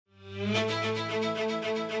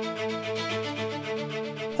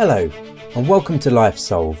Hello, and welcome to Life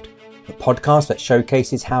Solved, a podcast that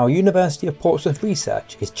showcases how University of Portsmouth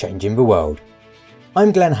research is changing the world.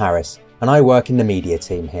 I'm Glenn Harris, and I work in the media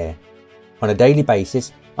team here. On a daily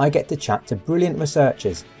basis, I get to chat to brilliant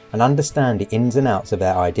researchers and understand the ins and outs of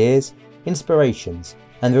their ideas, inspirations,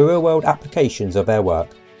 and the real-world applications of their work.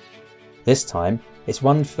 This time, it's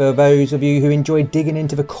one for those of you who enjoy digging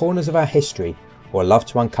into the corners of our history or love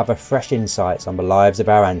to uncover fresh insights on the lives of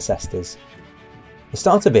our ancestors. The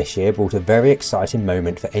start of this year brought a very exciting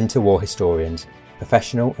moment for interwar historians,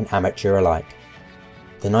 professional and amateur alike.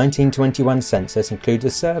 The 1921 census includes a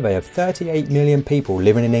survey of 38 million people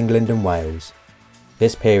living in England and Wales.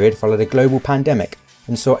 This period followed a global pandemic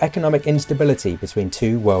and saw economic instability between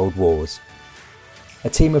two world wars. A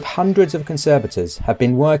team of hundreds of conservators have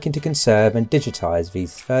been working to conserve and digitise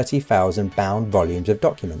these 30,000 bound volumes of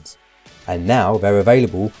documents, and now they're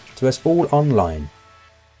available to us all online.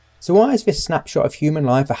 So why is this snapshot of human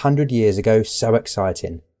life 100 years ago so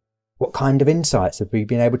exciting? What kind of insights have we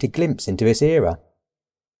been able to glimpse into this era?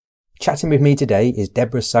 Chatting with me today is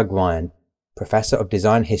Deborah Sugg-Ryan, Professor of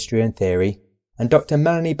Design History and Theory, and Dr.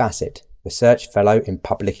 Melanie Bassett, Research Fellow in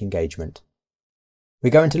Public Engagement.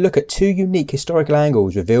 We're going to look at two unique historical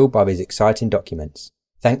angles revealed by these exciting documents.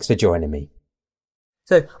 Thanks for joining me.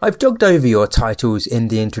 So, I've jogged over your titles in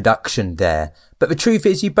the introduction there, but the truth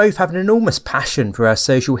is you both have an enormous passion for our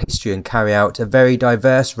social history and carry out a very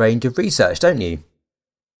diverse range of research, don't you?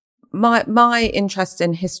 My interest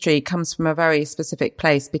in history comes from a very specific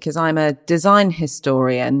place because I'm a design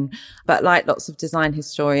historian, but like lots of design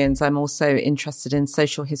historians, I'm also interested in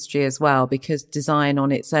social history as well because design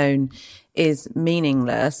on its own is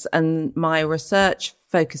meaningless. And my research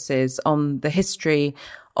focuses on the history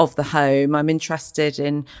of the home. I'm interested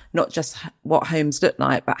in not just what homes look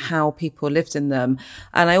like, but how people lived in them.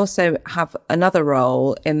 And I also have another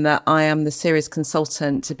role in that I am the series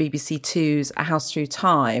consultant to BBC Two's A House Through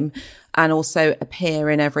Time and also appear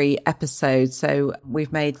in every episode. So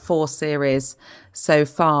we've made 4 series so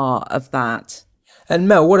far of that. And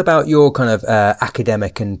Mel, what about your kind of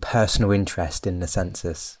academic and personal interest in the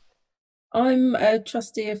census? I'm a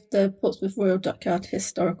trustee of the Portsmouth Royal Dockyard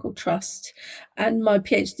Historical Trust, and my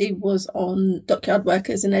PhD was on dockyard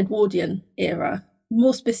workers in Edwardian era,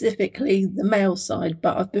 more specifically the male side,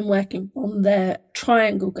 but I've been working on their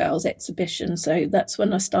Triangle Girls exhibition, so that's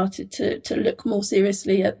when I started to look more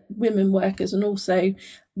seriously at women workers and also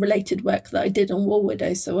related work that I did on war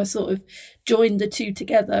widows, so I sort of joined the two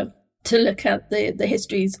together to look at the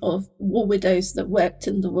histories of war widows that worked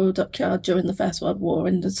in the Royal Dockyard during the First World War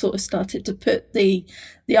and sort of started to put the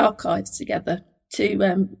archives together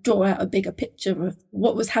to draw out a bigger picture of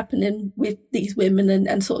what was happening with these women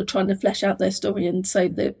and sort of trying to flesh out their story, and so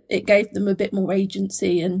that it gave them a bit more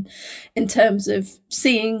agency and in terms of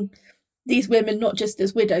seeing these women not just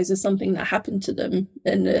as widows as something that happened to them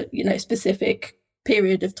in a specific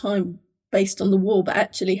period of time based on the war, but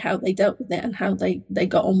actually how they dealt with it and how they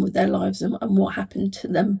got on with their lives and what happened to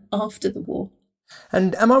them after the war.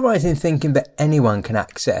 And am I right in thinking that anyone can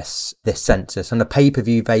access this census on a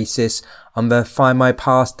pay-per-view basis on the Find My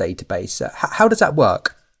Past database? How does that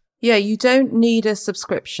work? Yeah, you don't need a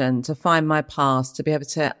subscription to Find My Past to be able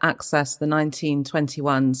to access the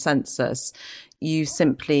 1921 census. You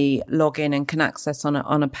simply log in and can access on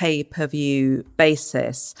a pay-per-view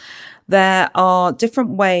basis. There are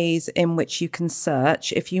different ways in which you can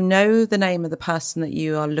search. If you know the name of the person that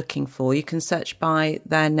you are looking for, you can search by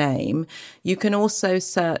their name. You can also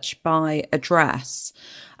search by address.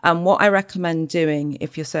 And what I recommend doing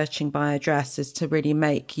if you're searching by address is to really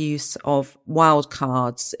make use of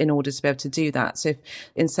wildcards in order to be able to do that. So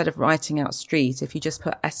instead of writing out street, if you just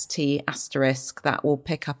put ST**, that will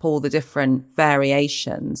pick up all the different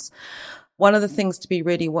variations. One of the things to be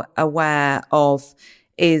really aware of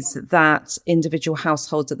is that individual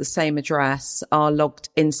households at the same address are logged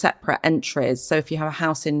in separate entries. So if you have a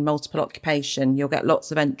house in multiple occupation, you'll get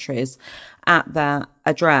lots of entries at that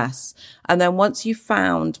address. And then once you've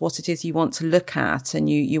found what it is you want to look at and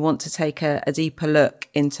you want to take a deeper look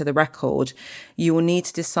into the record, you will need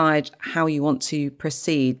to decide how you want to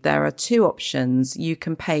proceed. There are 2 options. You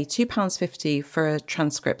can pay £2.50 for a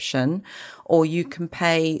transcription, or you can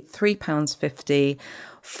pay £3.50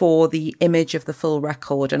 for the image of the full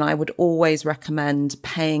record. And I would always recommend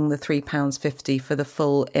paying the £3.50 for the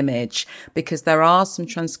full image because there are some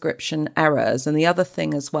transcription errors. And the other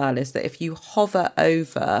thing as well is that if you hover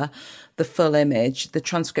over the full image, the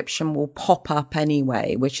transcription will pop up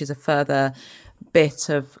anyway, which is a further bit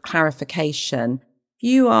of clarification.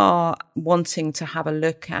 You are wanting to have a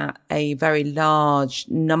look at a very large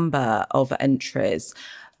number of entries.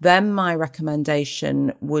 then my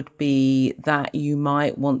recommendation would be that you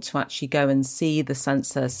might want to actually go and see the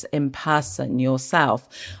census in person yourself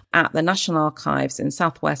at the National Archives in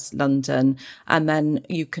Southwest London. And then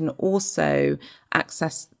you can also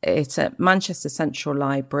access it at Manchester Central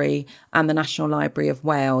Library and the National Library of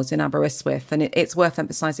Wales in Aberystwyth. And it's worth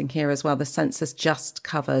emphasising here as well, the census just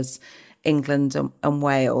covers England and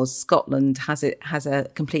Wales. Scotland has a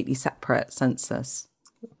completely separate census.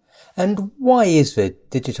 And why is the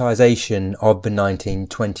digitisation of the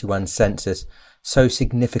 1921 census so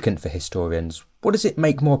significant for historians? What does it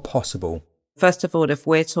make more possible? First of all, if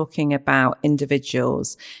we're talking about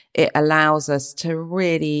individuals, it allows us to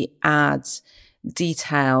really add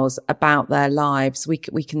details about their lives. We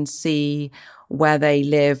can see where they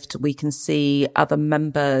lived. We can see other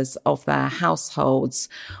members of their households.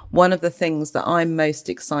 One of the things that I'm most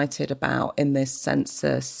excited about in this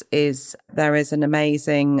census is there is an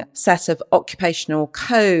amazing set of occupational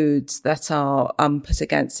codes that are put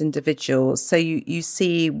against individuals. So you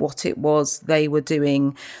see what it was they were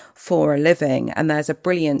doing for a living. And there's a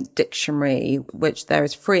brilliant dictionary, which there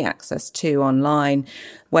is free access to online,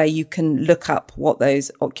 where you can look up what those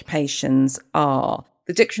occupations are.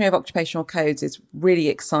 The Dictionary of Occupational Codes is really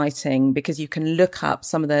exciting because you can look up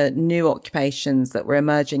some of the new occupations that were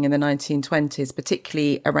emerging in the 1920s,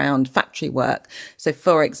 particularly around factory work. So,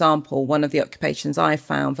 for example, one of the occupations I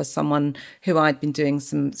found for someone who I'd been doing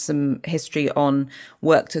some history on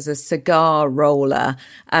worked as a cigar roller.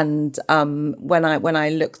 And when I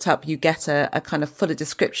looked up, you get a kind of fuller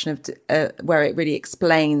description of where it really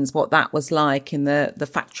explains what that was like in the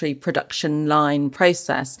factory production line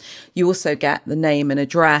process. You also get the name and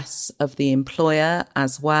address of the employer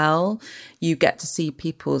as well. You get to see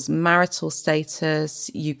people's marital status.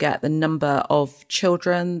 You get the number of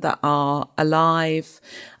children that are alive,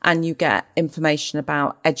 and you get information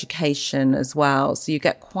about education as well. So you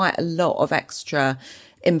get quite a lot of extra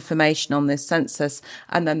information on this census.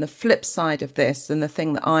 And then the flip side of this, and the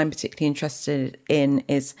thing that I'm particularly interested in,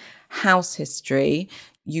 is house history.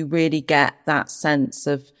 You really get that sense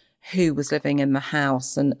of who was living in the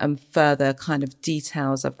house and further kind of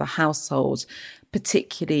details of the household,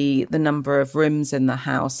 particularly the number of rooms in the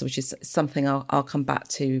house, which is something I'll come back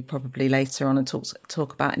to probably later on and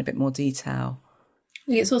talk about in a bit more detail.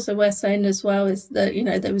 I think it's also worth saying as well is that,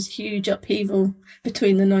 there was huge upheaval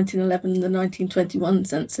between the 1911 and the 1921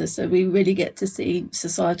 census. So we really get to see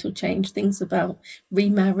societal change, things about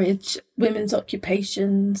remarriage, women's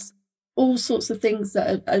occupations, all sorts of things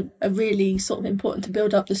that are really sort of important to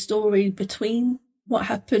build up the story between what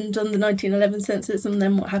happened on the 1911 census and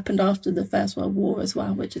then what happened after the First World War as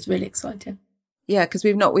well, which is really exciting. Yeah, because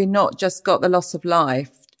we've not just got the loss of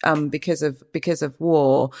life because of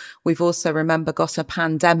war. We've also, remember, got a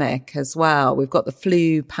pandemic as well. We've got the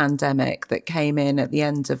flu pandemic that came in at the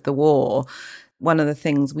end of the war. One of the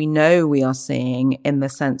things we know we are seeing in the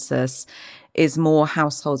census is more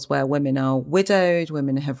households where women are widowed,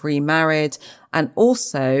 women have remarried, and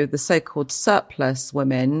also the so-called surplus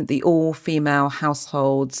women, the all-female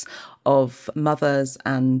households of mothers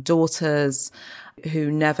and daughters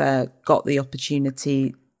who never got the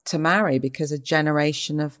opportunity to marry because a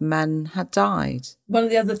generation of men had died. One of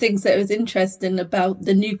the other things that was interesting about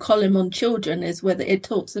the new column on children is whether it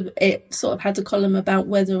sort of had a column about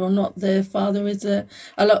whether or not the father is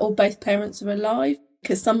or both parents are alive.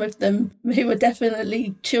 Because some of them who are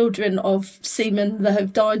definitely children of seamen that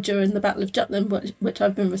have died during the Battle of Jutland, which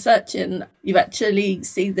I've been researching, you actually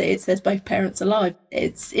see that it says both parents alive.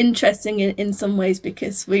 It's interesting in some ways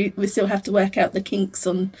because we still have to work out the kinks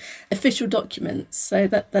on official documents. So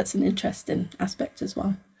that's an interesting aspect as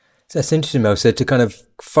well. So that's interesting, Mel. So to kind of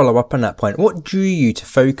follow up on that point, what drew you to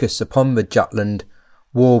focus upon the Jutland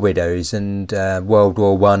war widows and World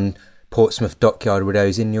War I Portsmouth dockyard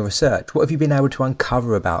widows in your research? What have you been able to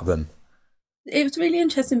uncover about them? It was really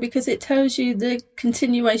interesting because it tells you the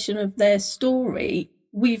continuation of their story.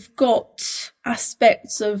 We've got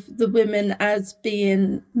aspects of the women as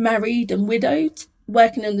being married and widowed.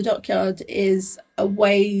 Working in the dockyard is a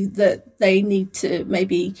way that they need to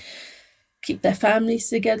maybe keep their families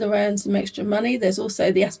together, earn some extra money. There's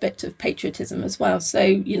also the aspect of patriotism as well. So,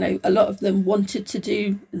 a lot of them wanted to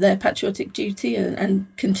do their patriotic duty and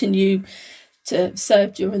continue to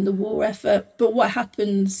serve during the war effort. But what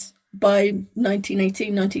happens by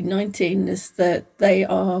 1918, 1919 is that they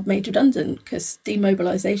are made redundant because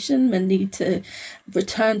demobilisation, men need to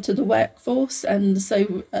return to the workforce, and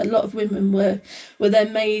so a lot of women were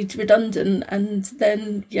then made redundant. And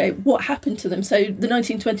then what happened to them? So the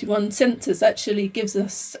 1921 census actually gives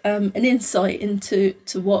us an insight into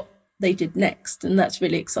what they did next, and that's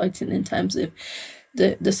really exciting in terms of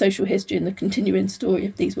the social history and the continuing story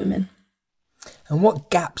of these women. And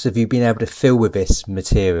what gaps have you been able to fill with this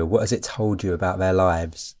material? What has it told you about their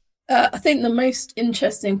lives? I think the most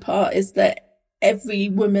interesting part is that every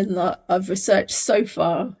woman that I've researched so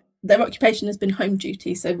far, their occupation has been home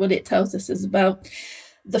duty. So what it tells us is about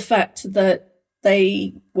the fact that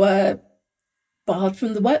they were barred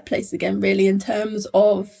from the workplace again, really, in terms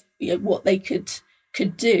of what they could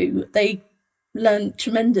do. They learned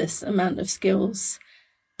tremendous amount of skills,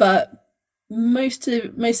 but most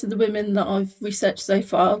of the women that I've researched so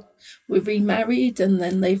far were remarried and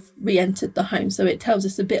then they've re-entered the home. So it tells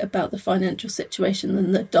us a bit about the financial situation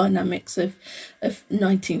and the dynamics of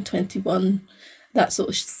 1921, that sort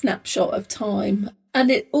of snapshot of time.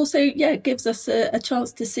 And it also, gives us a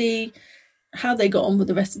chance to see how they got on with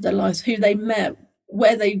the rest of their lives, who they met,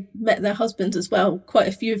 where they met their husbands as well. Quite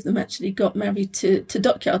a few of them actually got married to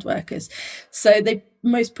dockyard workers. So they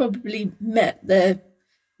most probably met their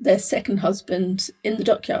second husband in the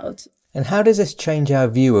dockyard. And how does this change our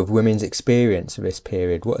view of women's experience of this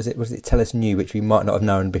period? What does it tell us new, which we might not have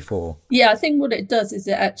known before? Yeah, I think what it does is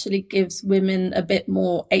it actually gives women a bit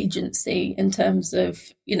more agency in terms of,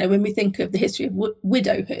 when we think of the history of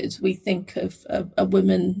widowhood, we think of a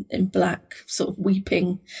woman in black sort of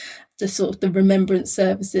weeping, the remembrance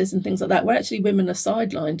services and things like that, where actually women are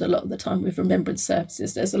sidelined a lot of the time with remembrance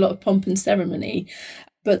services. There's a lot of pomp and ceremony,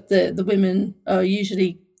 but the women are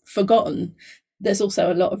usually forgotten. There's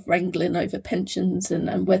also a lot of wrangling over pensions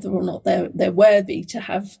and whether or not they're worthy to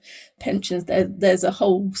have pensions. There's a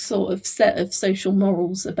whole sort of set of social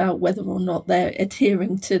morals about whether or not they're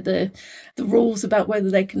adhering to the rules about whether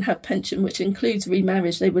they can have pension, which includes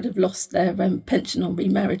remarriage. They would have lost their pension on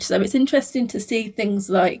remarriage. So it's interesting to see things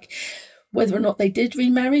like whether or not they did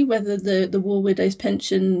remarry, whether the war widow's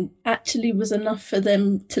pension actually was enough for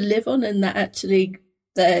them to live on, and that actually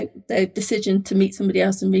their decision to meet somebody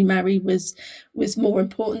else and remarry was more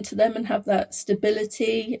important to them and have that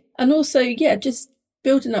stability. And also, just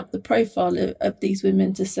building up the profile of these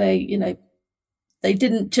women to say, they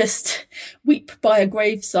didn't just weep by a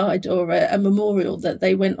graveside or a memorial, that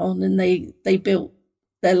they went on and they built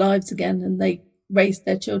their lives again and they raised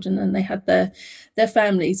their children and they had their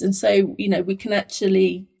families. And so, we can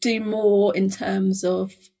actually do more in terms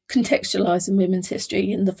of contextualising women's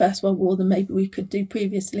history in the First World War than maybe we could do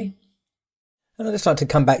previously. And I'd just like to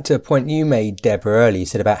come back to a point you made, Deborah, earlier. You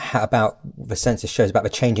said about the census shows about the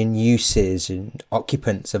change in uses and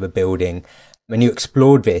occupants of a building. And you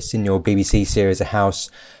explored this in your BBC series, A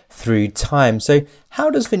House Through Time. So how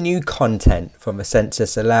does the new content from the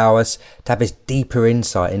census allow us to have this deeper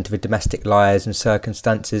insight into the domestic lives and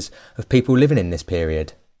circumstances of people living in this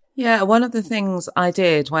period? Yeah, one of the things I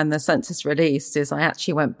did when the census released is I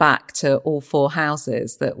actually went back to all 4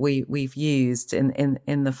 houses that we've used in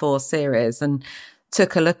the 4 series and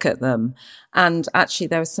took a look at them. And actually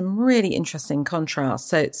there was some really interesting contrasts.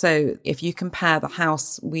 So if you compare the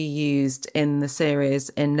house we used in the series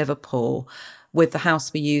in Liverpool with the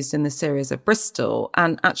house we used in the series of Bristol,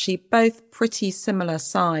 and actually both pretty similar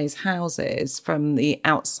size houses from the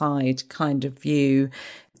outside kind of view,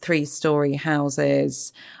 3-story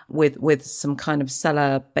houses with some kind of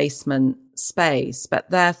cellar basement space, but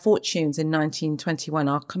their fortunes in 1921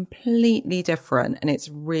 are completely different, and it's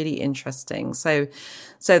really interesting. So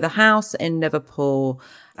the house in Liverpool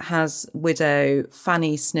has widow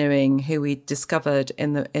Fanny Snewing, who we discovered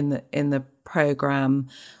in the programme,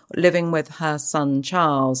 living with her son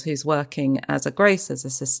Charles, who's working as a grocer's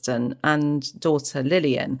assistant, and daughter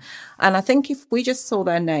Lillian. And I think if we just saw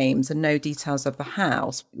their names and no details of the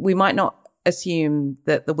house, we might not assume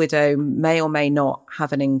that the widow may or may not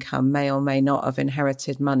have an income, may or may not have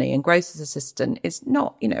inherited money. And grocer's assistant is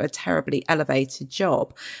not, a terribly elevated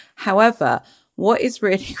job. However, what is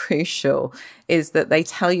really crucial is that they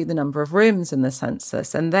tell you the number of rooms in the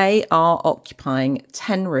census, and they are occupying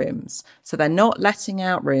 10 rooms. So they're not letting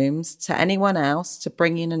out rooms to anyone else to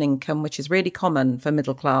bring in an income, which is really common for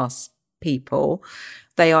middle class people.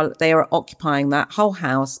 They are occupying that whole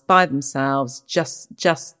house by themselves, just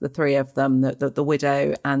the 3 of them, the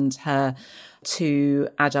widow and her 2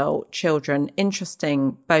 adult children.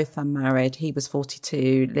 Interesting, both unmarried. He was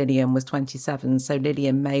 42, Lillian was 27. So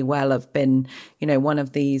Lillian may well have been, one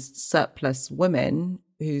of these surplus women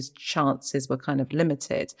whose chances were kind of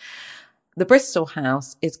limited. The Bristol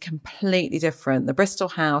house is completely different. The Bristol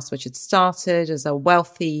house, which had started as a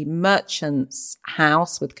wealthy merchant's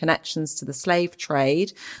house with connections to the slave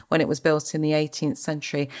trade when it was built in the 18th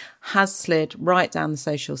century, has slid right down the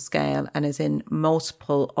social scale and is in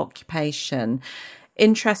multiple occupation.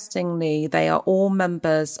 Interestingly, they are all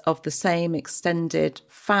members of the same extended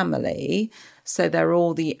family. So they're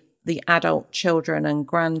all the the adult children and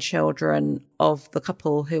grandchildren of the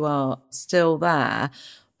couple who are still there.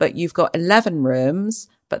 But you've got 11 rooms,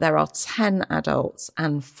 but there are 10 adults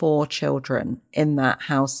and 4 children in that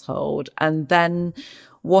household. And then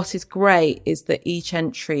what is great is that each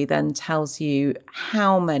entry then tells you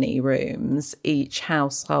how many rooms each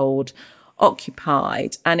household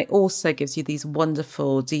occupied, and it also gives you these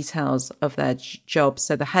wonderful details of their jobs.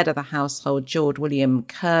 So the head of the household, George William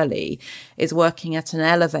Curley, is working at an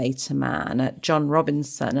elevator man at John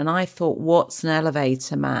Robinson. And I thought, what's an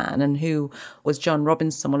elevator man and who was John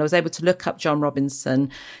Robinson? Well, I was able to look up John Robinson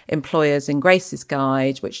employers in Grace's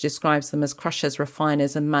Guide, which describes them as crushers,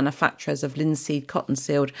 refiners and manufacturers of linseed,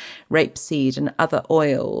 cottonseed, rapeseed and other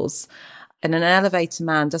oils. And an elevator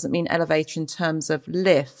man doesn't mean elevator in terms of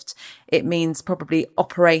lift. It means probably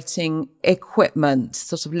operating equipment,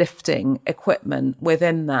 sort of lifting equipment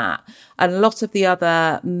within that. And a lot of the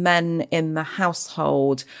other men in the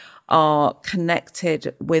household are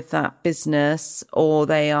connected with that business, or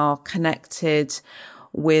they are connected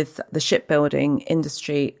with the shipbuilding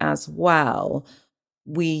industry as well.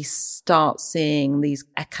 We start seeing these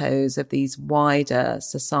echoes of these wider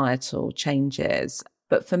societal changes.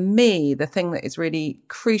 But for me, the thing that is really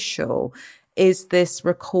crucial is this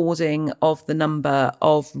recording of the number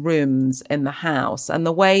of rooms in the house. And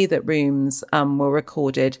the way that rooms were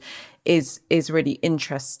recorded is really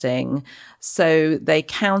interesting. So they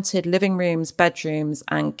counted living rooms, bedrooms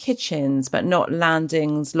and kitchens, but not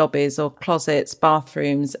landings, lobbies or closets,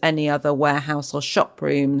 bathrooms, any other warehouse or shop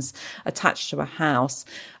rooms attached to a house.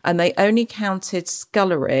 And they only counted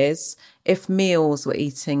sculleries if meals were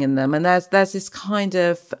eating in them. And there's this kind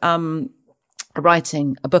of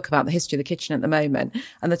writing a book about the history of the kitchen at the moment,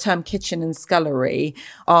 and the term kitchen and scullery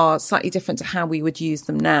are slightly different to how we would use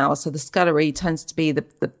them now. So the scullery tends to be the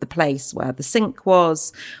place where the sink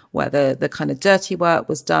was, where the kind of dirty work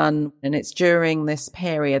was done. And it's during this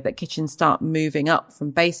period that kitchens start moving up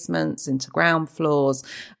from basements into ground floors.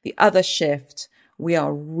 The other shift we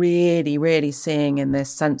are really, really seeing in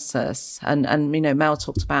this census, and Mel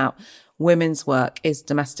talked about women's work is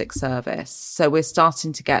domestic service. So we're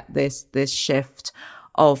starting to get this shift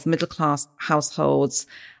of middle-class households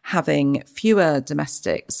having fewer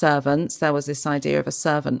domestic servants. There was this idea of a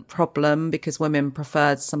servant problem because women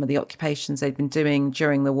preferred some of the occupations they'd been doing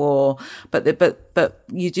during the war. But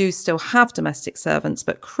you do still have domestic servants,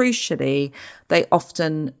 but crucially, they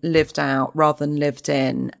often lived out rather than lived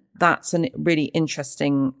in. That's a really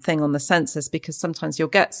interesting thing on the census, because sometimes you'll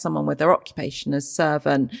get someone with their occupation as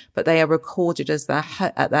servant, but they are recorded as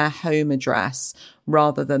at their home address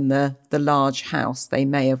rather than the large house they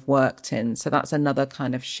may have worked in. So that's another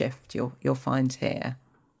kind of shift you'll find here.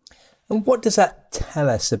 And what does that tell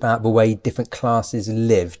us about the way different classes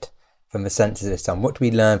lived from the census this time? What do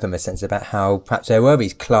we learn from the census about how perhaps there were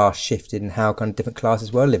these class shifted and how kind of different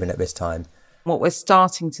classes were living at this time? What we're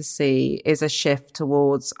starting to see is a shift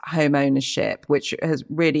towards home ownership, which has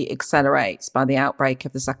really accelerates by the outbreak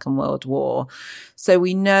of the Second World War. So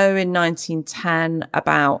we know in 1910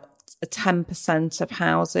 about 10% of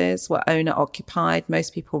houses were owner occupied.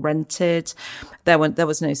 Most people rented. There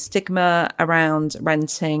was no stigma around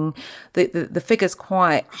renting. The figure's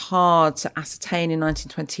quite hard to ascertain in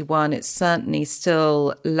 1921. It's certainly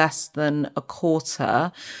still less than a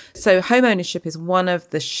quarter. So home ownership is one of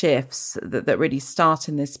the shifts that really start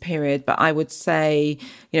in this period. But I would say,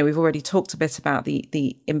 we've already talked a bit about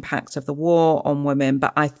the impact of the war on women,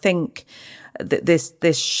 but I think that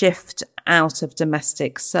this shift out of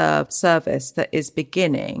domestic service that is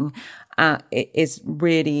beginning is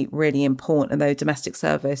really, really important. And though domestic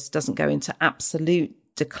service doesn't go into absolute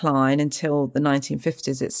decline until the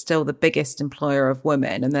 1950s, it's still the biggest employer of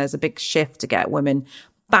women. And there's a big shift to get women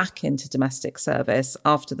back into domestic service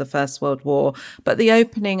after the First World War. But the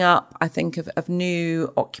opening up, I think, of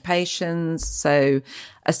new occupations, so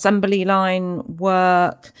assembly line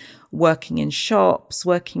work, working in shops,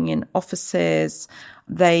 working in offices,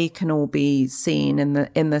 they can all be seen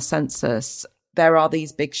in the census. There are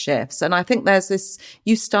these big shifts. And I think there's this,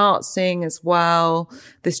 you start seeing as well,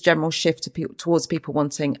 this general shift towards people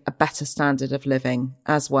wanting a better standard of living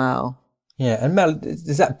as well. Yeah, and Mel,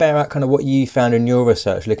 does that bear out kind of what you found in your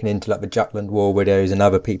research, looking into like the Jutland War widows and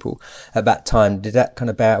other people at that time? Did that kind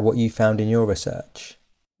of bear out what you found in your research?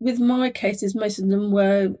 With my cases, most of them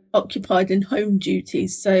were occupied in home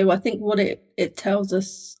duties. So I think what it tells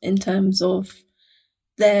us in terms of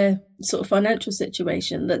their sort of financial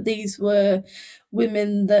situation, that these were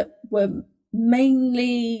women that were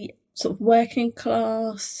mainly sort of working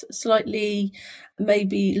class, slightly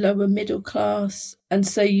maybe lower middle class. And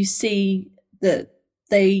so you see that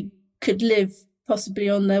they could live possibly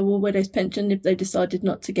on their war widow's pension if they decided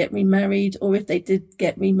not to get remarried, or if they did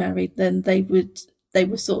get remarried, then they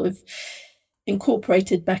were sort of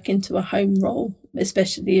incorporated back into a home role,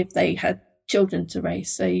 especially if they had children to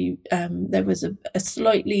raise. So there was a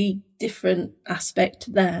slightly different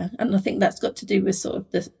aspect there, and I think that's got to do with sort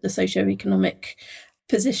of the socio-economic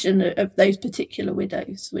position of those particular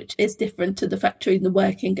widows, which is different to the factory and the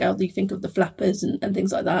working girl. You think of the flappers and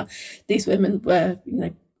things like that. These women were,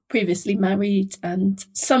 previously married, and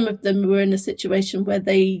some of them were in a situation where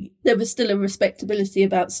there was still a respectability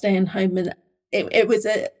about staying home, and it was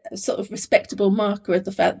a sort of respectable marker of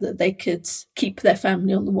the fact that they could keep their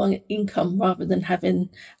family on the one income rather than having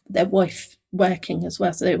their wife working as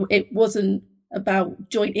well. So it wasn't about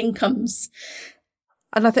joint incomes.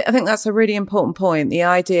 And I think that's a really important point. The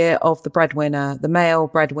idea of the breadwinner, the male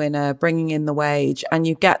breadwinner, bringing in the wage, and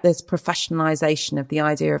you get this professionalization of the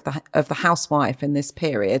idea of the housewife in this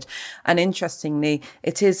period. And interestingly,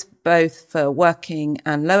 it is both for working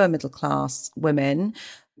and lower middle class women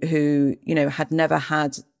who, had never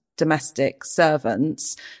had domestic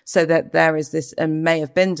servants, so that there is this, and may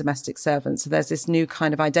have been domestic servants. So there's this new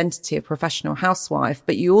kind of identity of professional housewife,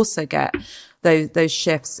 but you also get those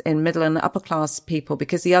shifts in middle and upper class people,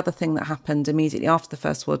 because the other thing that happened immediately after the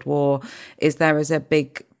First World War is there is a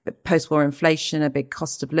big post-war inflation, a big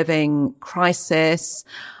cost of living crisis,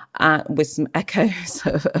 with some echoes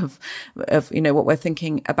of what we're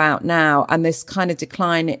thinking about now, and this kind of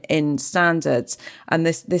decline in standards, and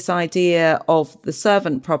this idea of the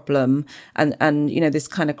servant problem, and this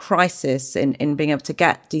kind of crisis in being able to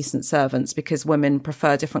get decent servants because women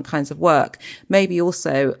prefer different kinds of work, maybe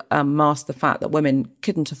also mask the fact that women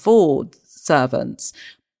couldn't afford servants.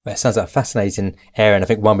 That sounds like a fascinating area, and I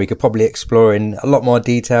think one we could probably explore in a lot more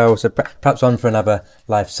detail, so perhaps on for another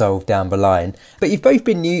Life Solved down the line. But you've both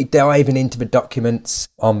been diving into the documents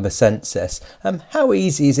on the census. How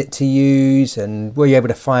easy is it to use, and were you able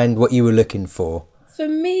to find what you were looking for? For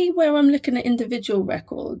me, where I'm looking at individual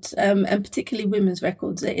records, and particularly women's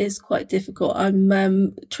records, it is quite difficult.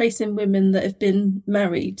 I'm tracing women that have been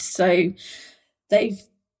married, so they've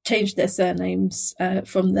changed their surnames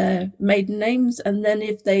from their maiden names, and then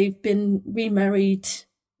if they've been remarried,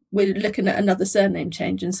 we're looking at another surname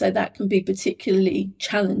change, and so that can be particularly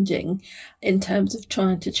challenging in terms of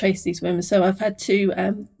trying to trace these women. So I've had to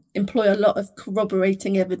employ a lot of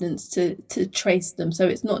corroborating evidence to trace them. So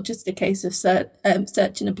it's not just a case of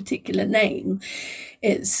searching a particular name,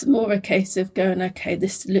 it's more a case of going, okay,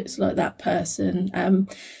 this looks like that person,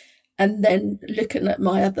 and then looking at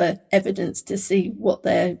my other evidence to see what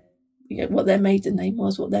their maiden name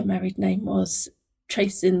was, what their married name was,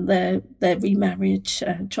 tracing their remarriage,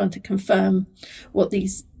 trying to confirm what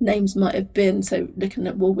these names might have been. So looking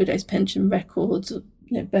at war widows' pension records,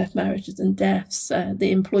 birth, marriages and deaths, the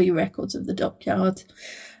employee records of the dockyard.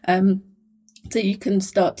 So you can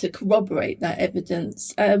start to corroborate that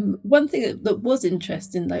evidence. One thing that was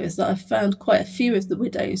interesting, though, is that I found quite a few of the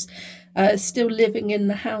widows still living in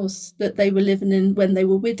the house that they were living in when they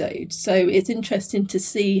were widowed. So it's interesting to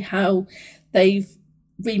see how they've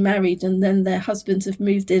remarried and then their husbands have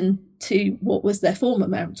moved in to what was their former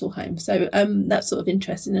marital home. So that's sort of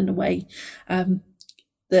interesting in a way,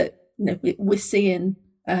 that we're seeing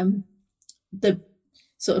the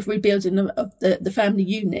sort of rebuilding of the family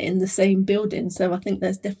unit in the same building. So I think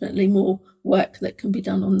there's definitely more work that can be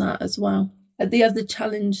done on that as well. The other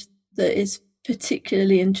challenge that is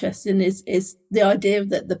particularly interesting is the idea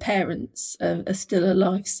that the parents are still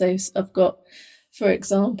alive. So I've got, for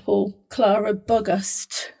example, Clara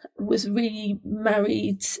Bogust was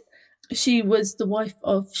remarried. She was the wife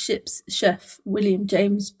of ship's chef William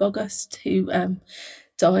James Bogust, who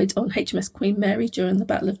died on HMS Queen Mary during the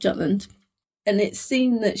Battle of Jutland. And it's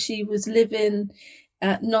seen that she was living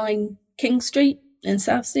at 9 King Street in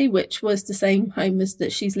Southsea, which was the same home as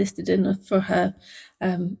that she's listed in for her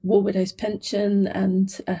war widow's pension,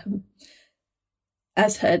 and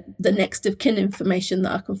as the next of kin information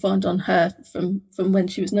that I can find on her from when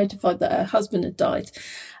she was notified that her husband had died.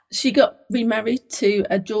 She got remarried to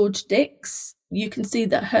a George Dix. You can see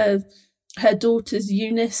that her daughters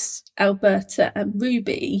Eunice, Alberta and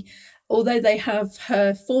Ruby, although they have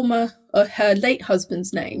her late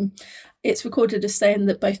husband's name, it's recorded as saying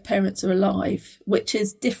that both parents are alive, which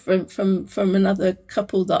is different from another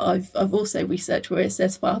couple that I've also researched where it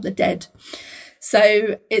says father dead.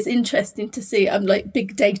 So it's interesting to see, like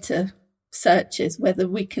big data searches, whether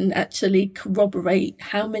we can actually corroborate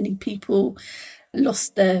how many people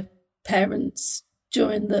lost their parents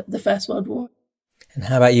during the First World War. And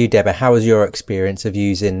how about you, Deborah? How was your experience of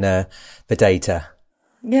using the data?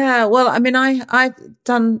 Yeah, well, I mean, I've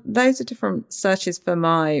done loads of different searches for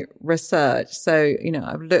my research. So,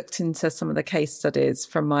 I've looked into some of the case studies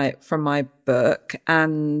from my book,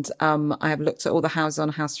 and I have looked at all the houses on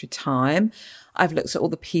House Through Time. I've looked at all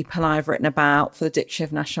the people I've written about for the Dictionary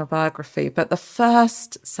of National Biography. But the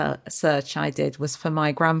first search I did was for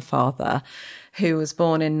my grandfather, who was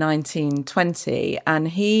born in 1920, and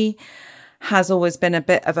he has always been a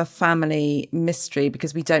bit of a family mystery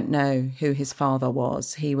because we don't know who his father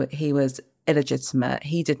was. He was illegitimate.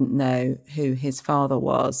 He didn't know who his father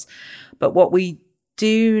was. But what we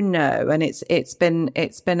do know, and it's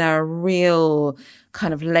been a real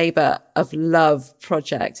kind of labour of love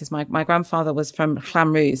project, is my grandfather was from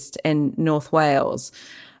Llanrwst in North Wales.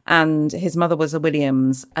 And his mother was a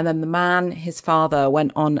Williams. And then the man, his father,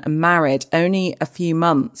 went on and married only a few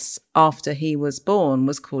months after he was born,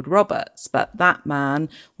 was called Roberts. But that man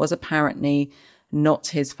was apparently not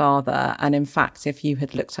his father. And in fact, if you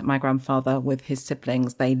had looked at my grandfather with his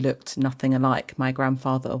siblings, they looked nothing alike. My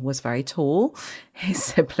grandfather was very tall. His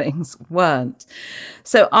siblings weren't.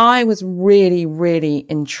 So I was really, really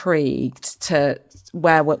intrigued to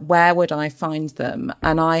where would I find them?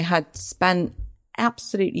 And I had spent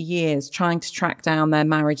absolutely years trying to track down their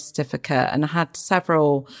marriage certificate and had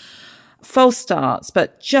several false starts.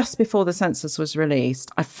 But just before the census was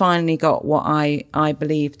released, I finally got what I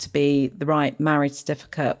believed to be the right marriage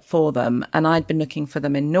certificate for them. And I'd been looking for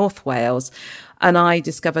them in North Wales, and I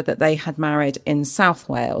discovered that they had married in South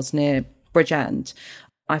Wales near Bridgend.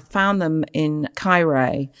 I found them in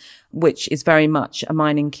Caerau, which is very much a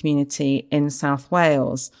mining community in South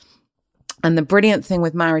Wales. And the brilliant thing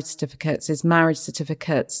with marriage certificates is marriage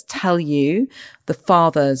certificates tell you the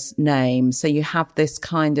father's name. So you have this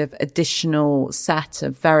kind of additional set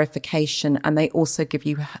of verification, and they also give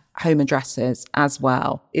you home addresses as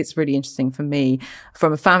well. It's really interesting for me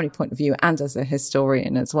from a family point of view and as a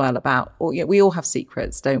historian as well about, we all have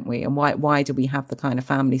secrets, don't we? And why do we have the kind of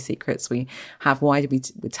family secrets we have? Why do we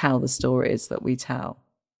tell the stories that we tell?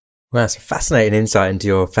 Well, that's a fascinating insight into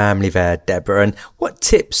your family there, Deborah. And what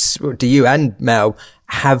tips do you and Mel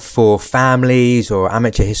have for families or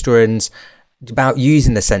amateur historians about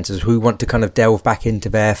using the census who want to kind of delve back into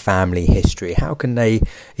their family history? How can they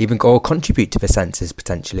even go or contribute to the census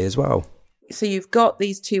potentially as well? So you've got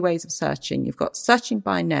these two ways of searching. You've got searching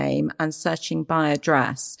by name and searching by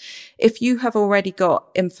address. If you have already got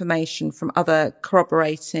information from other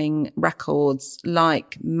corroborating records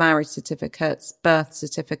like marriage certificates, birth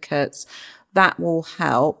certificates, that will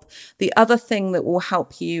help. The other thing that will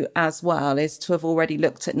help you as well is to have already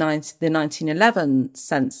looked at the 1911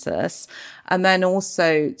 census, and then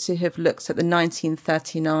also to have looked at the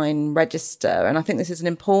 1939 register. And I think this is an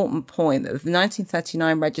important point, that the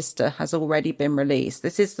 1939 register has already been released.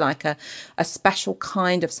 This is like a special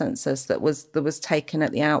kind of census that was taken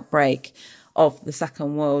at the outbreak of the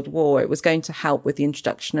Second World War. It was going to help with the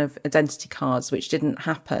introduction of identity cards, which didn't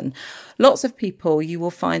happen. Lots of people you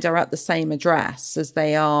will find are at the same address as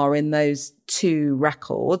they are in those two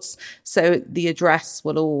records. So the address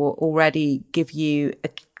will already give you a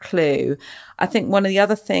clue. I think one of the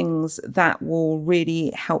other things that will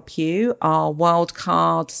really help you are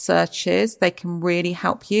wildcard searches. They can really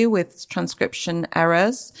help you with transcription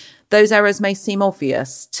errors. Those errors may seem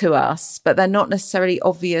obvious to us, but they're not necessarily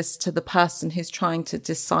obvious to the person who's trying to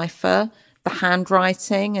decipher the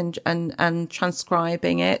handwriting and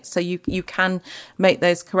transcribing it. So you can make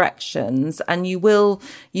those corrections, and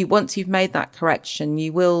once you've made that correction,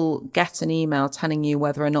 you will get an email telling you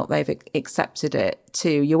whether or not they've accepted it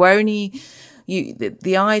too.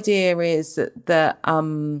 The idea is that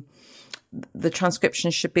the transcription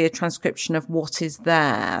should be a transcription of what is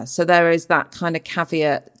there. So there is that kind of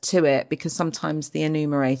caveat to it, because sometimes the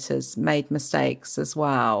enumerators made mistakes as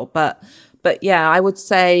well. But yeah, I would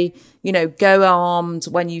say, go armed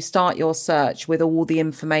when you start your search with all the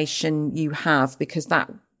information you have, because that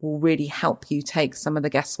will really help you take some of the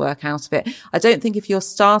guesswork out of it. I don't think if you're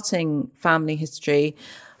starting family history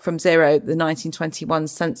from zero, the 1921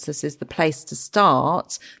 census is the place to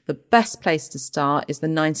start. The best place to start is the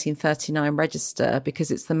 1939 register, because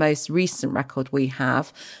it's the most recent record we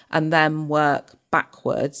have, and then work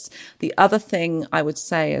backwards. The other thing I would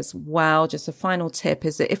say as well, just a final tip,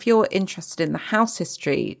 is that if you're interested in the house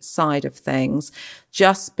history side of things,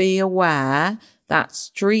 just be aware that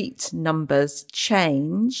street numbers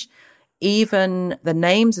change. Even the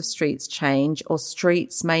names of streets change, or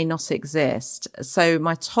streets may not exist. So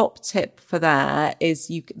my top tip for there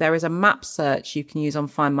is there is a map search you can use on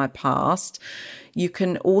Find My Past. You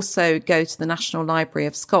can also go to the National Library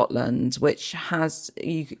of Scotland, which has,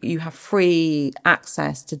 you have free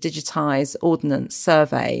access to digitise ordnance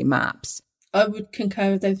survey maps. I would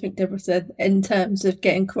concur with everything Deborah said in terms of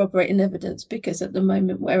getting corroborating evidence, because at the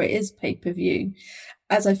moment where it is pay-per-view,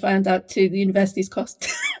 as I found out to the university's cost,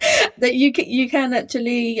 that you can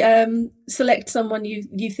actually select someone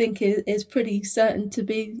you think is pretty certain to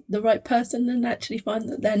be the right person and actually find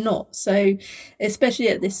that they're not. So especially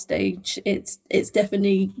at this stage, it's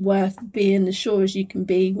definitely worth being as sure as you can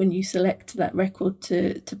be when you select that record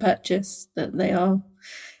to purchase, that they are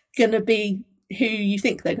going to be who you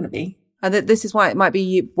think they're going to be. And this is why it might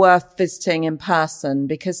be worth visiting in person,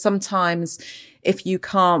 because sometimes if you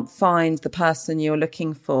can't find the person you're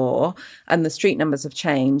looking for and the street numbers have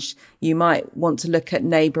changed, you might want to look at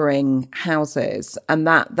neighbouring houses, and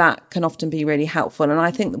that can often be really helpful. And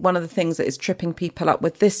I think one of the things that is tripping people up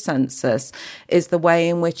with this census is the way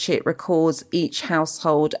in which it records each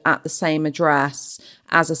household at the same address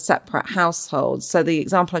as a separate household. So the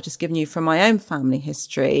example I've just given you from my own family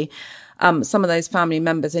history, some of those family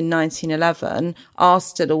members in 1911 are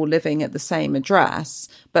still all living at the same address,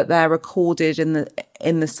 but they're recorded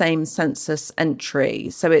in the same census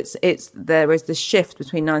entry. So there is this shift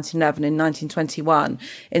between 1911 and 1921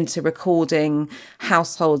 into recording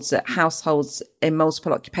households in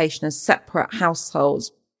multiple occupation as separate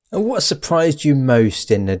households. And what surprised you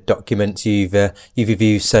most in the documents you've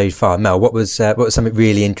reviewed so far, Mel? What was something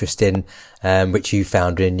really interesting which you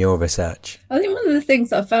found in your research? I think one of the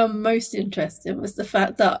things I found most interesting was the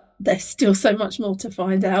fact that there's still so much more to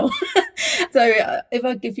find out. So if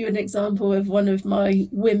I give you an example of one of my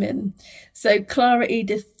women, so Clara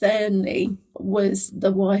Edith Fearnley was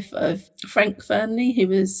the wife of Frank Fearnley, who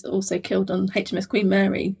was also killed on HMS Queen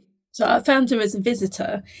Mary. So I found her as a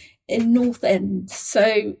visitor in North End.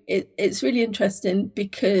 So it's really interesting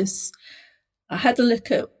because I had a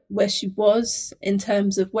look at where she was in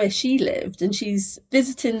terms of where she lived, and she's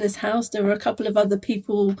visiting this house. There were a couple of other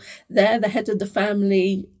people there, the head of the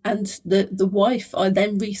family and the wife I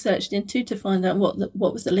then researched into to find out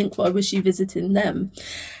what was the link, why was she visiting them.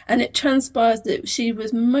 And it transpires that she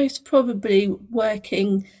was most probably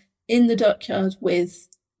working in the dockyard with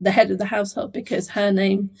the head of the household, because her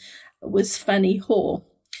name was Fanny Hoare.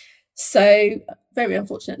 So, very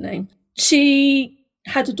unfortunate name. She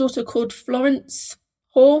had a daughter called Florence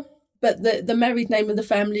Hoare, but the married name of the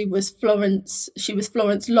family was Florence. She was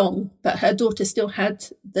Florence Long, but her daughter still had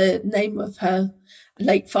the name of her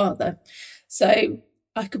late father. So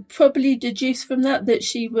I could probably deduce from that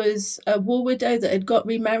she was a war widow that had got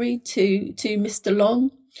remarried to Mr. Long.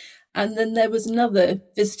 And then there was another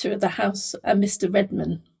visitor of the house, a Mr.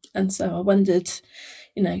 Redman. And so I wondered,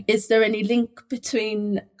 is there any link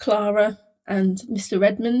between Clara and Mr.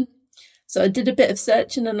 Redman? So I did a bit of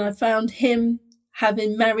searching and I found him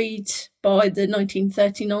having married by the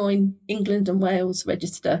 1939 England and Wales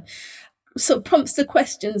Register. So it prompts the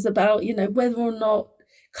questions about, whether or not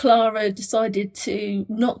Clara decided to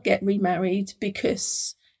not get remarried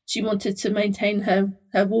because she wanted to maintain her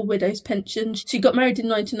war widow's pension. She got married in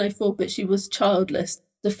 1904, but she was childless.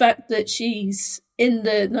 The fact that she's in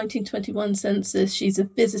the 1921 census, she's a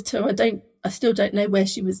visitor. I still don't know where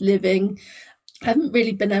she was living. I haven't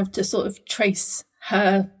really been able to sort of trace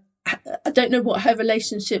her. I don't know what her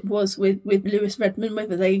relationship was with Lewis Redman,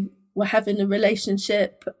 whether they were having a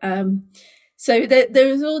relationship. So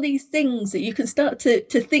there's all these things that you can start to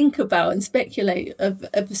think about and speculate of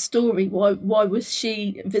a story. Why was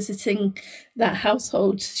she visiting that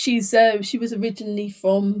household? She was originally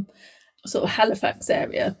from sort of Halifax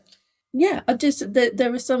area. Yeah,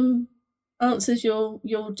 there are some answers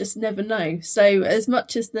you'll just never know. So as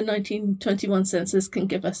much as the 1921 census can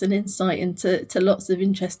give us an insight into lots of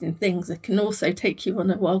interesting things, it can also take you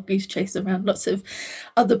on a wild goose chase around lots of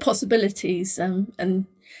other possibilities and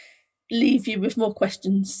leave you with more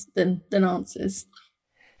questions than answers.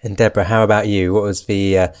 And Deborah, how about you? What was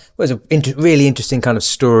a really interesting kind of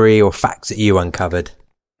story or facts that you uncovered?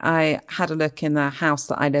 I had a look in the house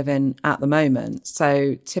that I live in at the moment.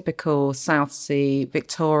 So typical Southsea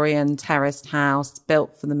Victorian terraced house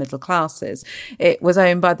built for the middle classes. It was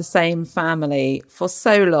owned by the same family for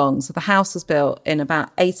so long. So the house was built in about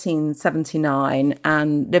 1879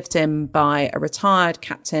 and lived in by a retired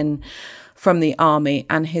captain from the army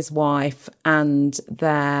and his wife and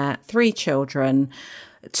their 3 children,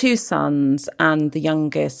 2 sons, and the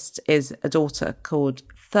youngest is a daughter called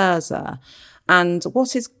Thurza. And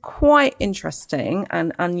what is quite interesting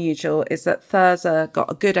and unusual is that Thurza got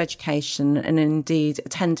a good education and indeed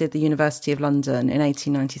attended the University of London in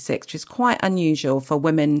 1896, which is quite unusual for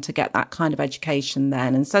women to get that kind of education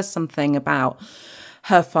then, and says something about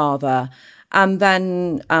her father. And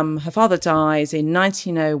then her father dies in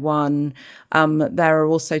 1901. There are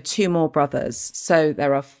also 2 more brothers. So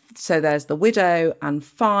there are So there's the widow and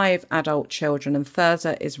 5 adult children, and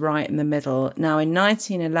Thurza is right in the middle. Now, in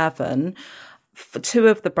 1911, 2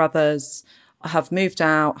 of the brothers have moved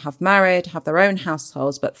out, have married, have their own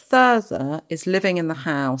households, but Thurza is living in the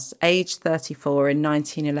house, aged 34 in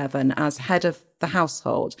 1911, as head of the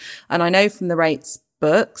household. And I know from the Rates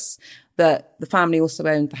books that the family also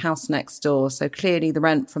owned the house next door. So clearly the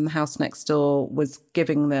rent from the house next door was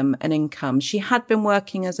giving them an income. She had been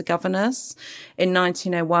working as a governess in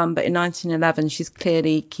 1901, but in 1911, she's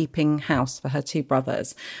clearly keeping house for her 2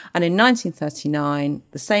 brothers. And in 1939,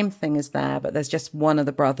 the same thing is there, but there's just one of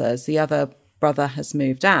the brothers. The other brother has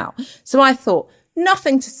moved out. So I thought,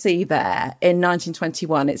 nothing to see there in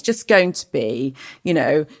 1921. It's just going to be,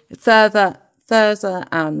 Thurza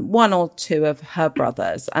and 1 or 2 of her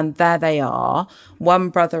brothers. And there they are. One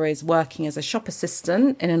brother is working as a shop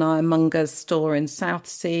assistant in an ironmonger's store in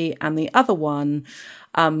Southsea, and the other one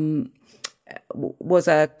was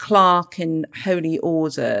a clerk in Holy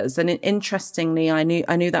Orders. And interestingly, I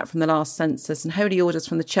knew that from the last census, and Holy Orders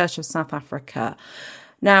from the Church of South Africa.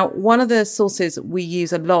 Now, one of the sources we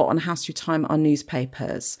use a lot on House Through Time are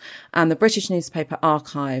newspapers, and the British Newspaper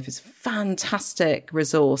Archive is a fantastic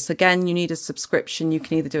resource. Again, you need a subscription. You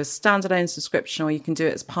can either do a standalone subscription, or you can do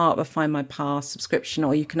it as part of a Find My Past subscription,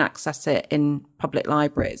 or you can access it in public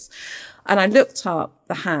libraries. And I looked up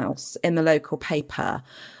the house in the local paper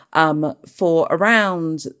for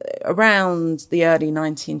around the early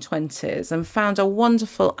 1920s, and found a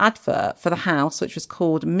wonderful advert for the house, which was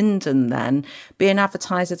called Minden then, being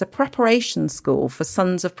advertised as a preparation school for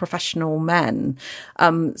sons of professional men,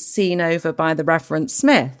 seen over by the Reverend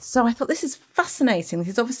Smith. So I thought, this is fascinating. This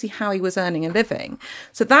is obviously how he was earning a living.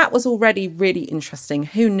 So that was already really interesting.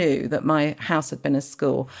 Who knew that my house had been a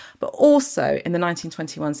school? But also in the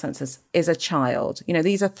 1921 census is a child.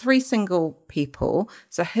 These are 3 single people.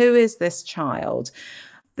 So who is this child?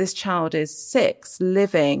 This child is 6,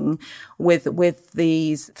 living with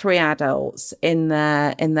these 3 adults in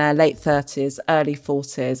their late 30s, early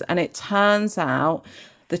 40s. And it turns out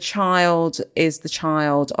the child is the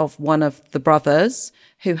child of one of the brothers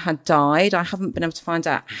who had died. I haven't been able to find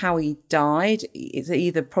out how he died. It's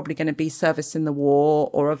either probably going to be service in the war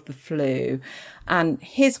or of the flu. And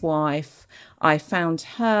his wife, I found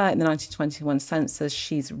her in the 1921 census.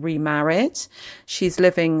 She's remarried. She's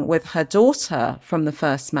living with her daughter from the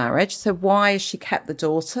first marriage. So why has she kept the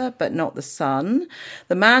daughter but not the son?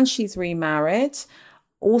 The man she's remarried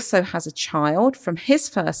also has a child from his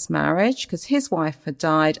first marriage because his wife had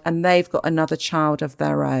died, and they've got another child of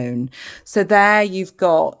their own. So there you've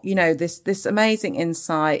got, this amazing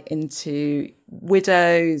insight into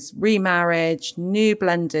widows, remarriage, new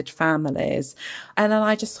blended families. And then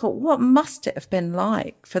I just thought, what must it have been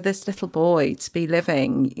like for this little boy to be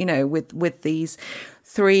living, with these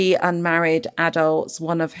 3 unmarried adults,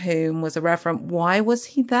 one of whom was a reverend? Why was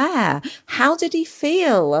he there? How did he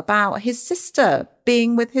feel about his sister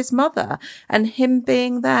being with his mother and him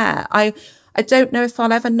being there? I don't know if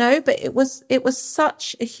I'll ever know, but it was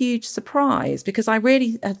such a huge surprise, because I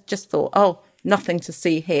really had just thought, nothing to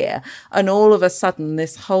see here. And all of a sudden,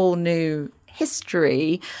 this whole new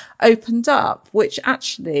history opened up, which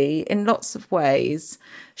actually, in lots of ways,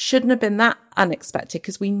 shouldn't have been that unexpected,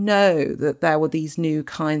 because we know that there were these new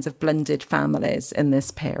kinds of blended families in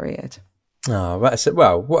this period. Oh, right. So,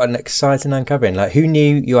 well, what an exciting uncovering. Like, who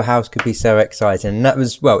knew your house could be so exciting? And that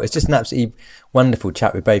was, it's just an absolutely wonderful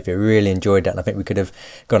chat with both of you. I really enjoyed that. And I think we could have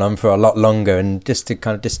gone on for a lot longer, and just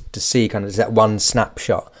to see that one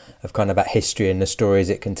snapshot of kind of that history and the stories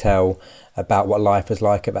it can tell about what life was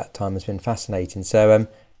like at that time has been fascinating. So,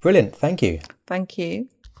 brilliant. Thank you. Thank you.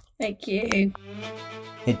 Thank you.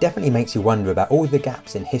 It definitely makes you wonder about all the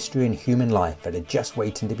gaps in history and human life that are just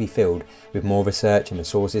waiting to be filled with more research and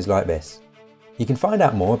resources like this. You can find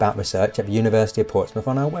out more about research at the University of Portsmouth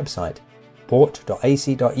on our website,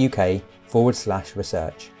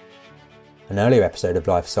 port.ac.uk/research. An earlier episode of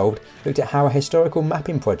Life Solved looked at how a historical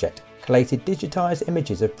mapping project collated digitised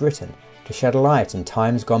images of Britain to shed a light on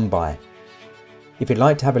times gone by. If you'd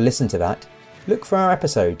like to have a listen to that, look for our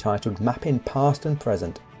episode titled Mapping Past and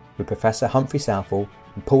Present with Professor Humphrey Southall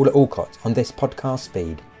and Paula Alcott on this podcast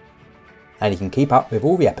feed. And you can keep up with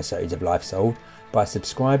all the episodes of Life Solved by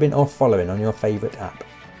subscribing or following on your favourite app.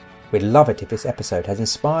 We'd love it if this episode has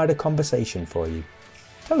inspired a conversation for you.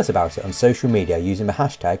 Tell us about it on social media using the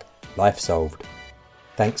hashtag LifeSolved.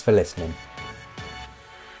 Thanks for listening.